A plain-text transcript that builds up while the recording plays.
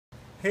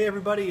Hey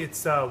everybody,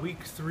 it's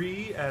week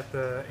 3 at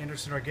the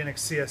Anderson Organic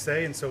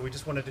CSA, and so we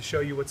just wanted to show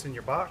you what's in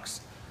your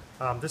box.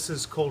 This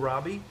is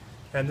Kohlrabi,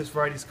 and this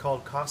variety is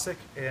called Csa,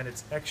 and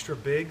it's extra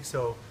big,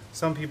 so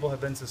some people have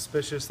been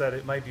suspicious that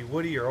it might be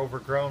woody or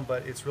overgrown,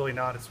 but it's really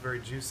not. It's very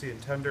juicy and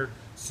tender.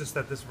 It's just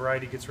that this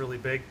variety gets really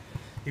big.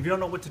 If you don't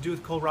know what to do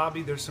with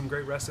Kohlrabi, there's some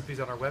great recipes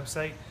on our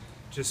website.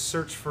 Just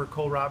search for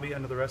Kohlrabi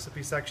under the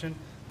recipe section,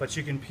 but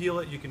you can peel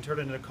it, you can turn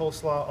it into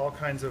coleslaw, all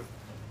kinds of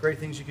great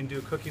things you can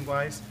do cooking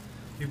wise.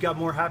 You've got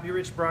more Happy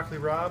Rich Broccoli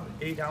Rabe,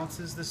 8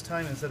 ounces this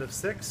time instead of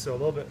 6, so a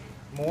little bit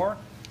more.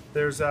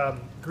 There's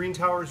Green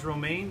Towers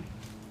Romaine,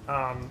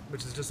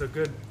 which is just a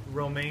good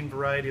romaine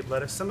variety of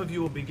lettuce. Some of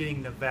you will be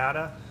getting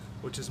Nevada,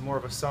 which is more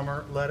of a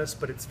summer lettuce,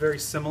 but it's very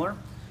similar.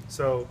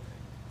 So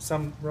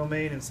some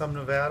romaine and some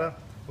Nevada.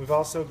 We've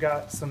also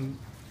got some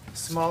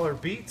smaller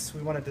beets.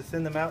 We wanted to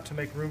thin them out to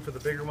make room for the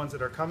bigger ones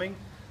that are coming,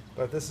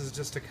 but this is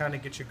just to kind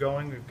of get you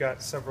going. We've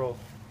got several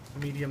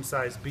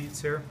medium-sized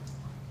beets here.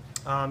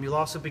 You'll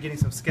also be getting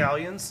some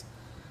scallions.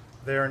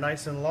 They're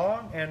nice and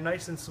long and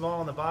nice and small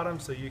on the bottom,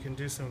 so you can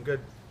do some good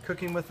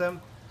cooking with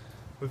them.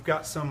 We've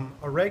got some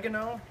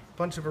oregano, a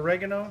bunch of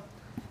oregano,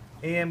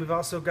 and we've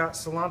also got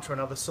cilantro.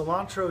 Now the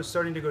cilantro is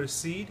starting to go to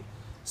seed,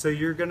 so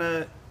you're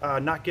gonna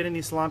not get any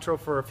cilantro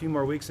for a few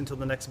more weeks until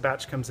the next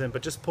batch comes in,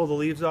 but just pull the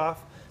leaves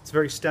off. It's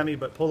very stemmy,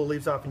 but pull the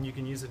leaves off and you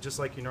can use it just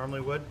like you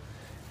normally would.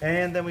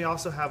 And then we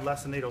also have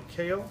lacinato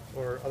kale,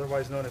 or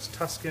otherwise known as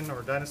Tuscan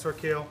or dinosaur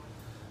kale.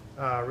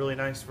 Really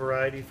nice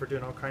variety for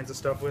doing all kinds of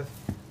stuff with.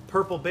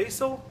 Purple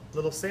basil,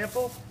 little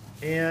sample,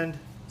 and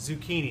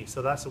zucchini.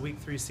 So that's a week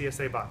 3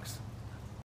 CSA box.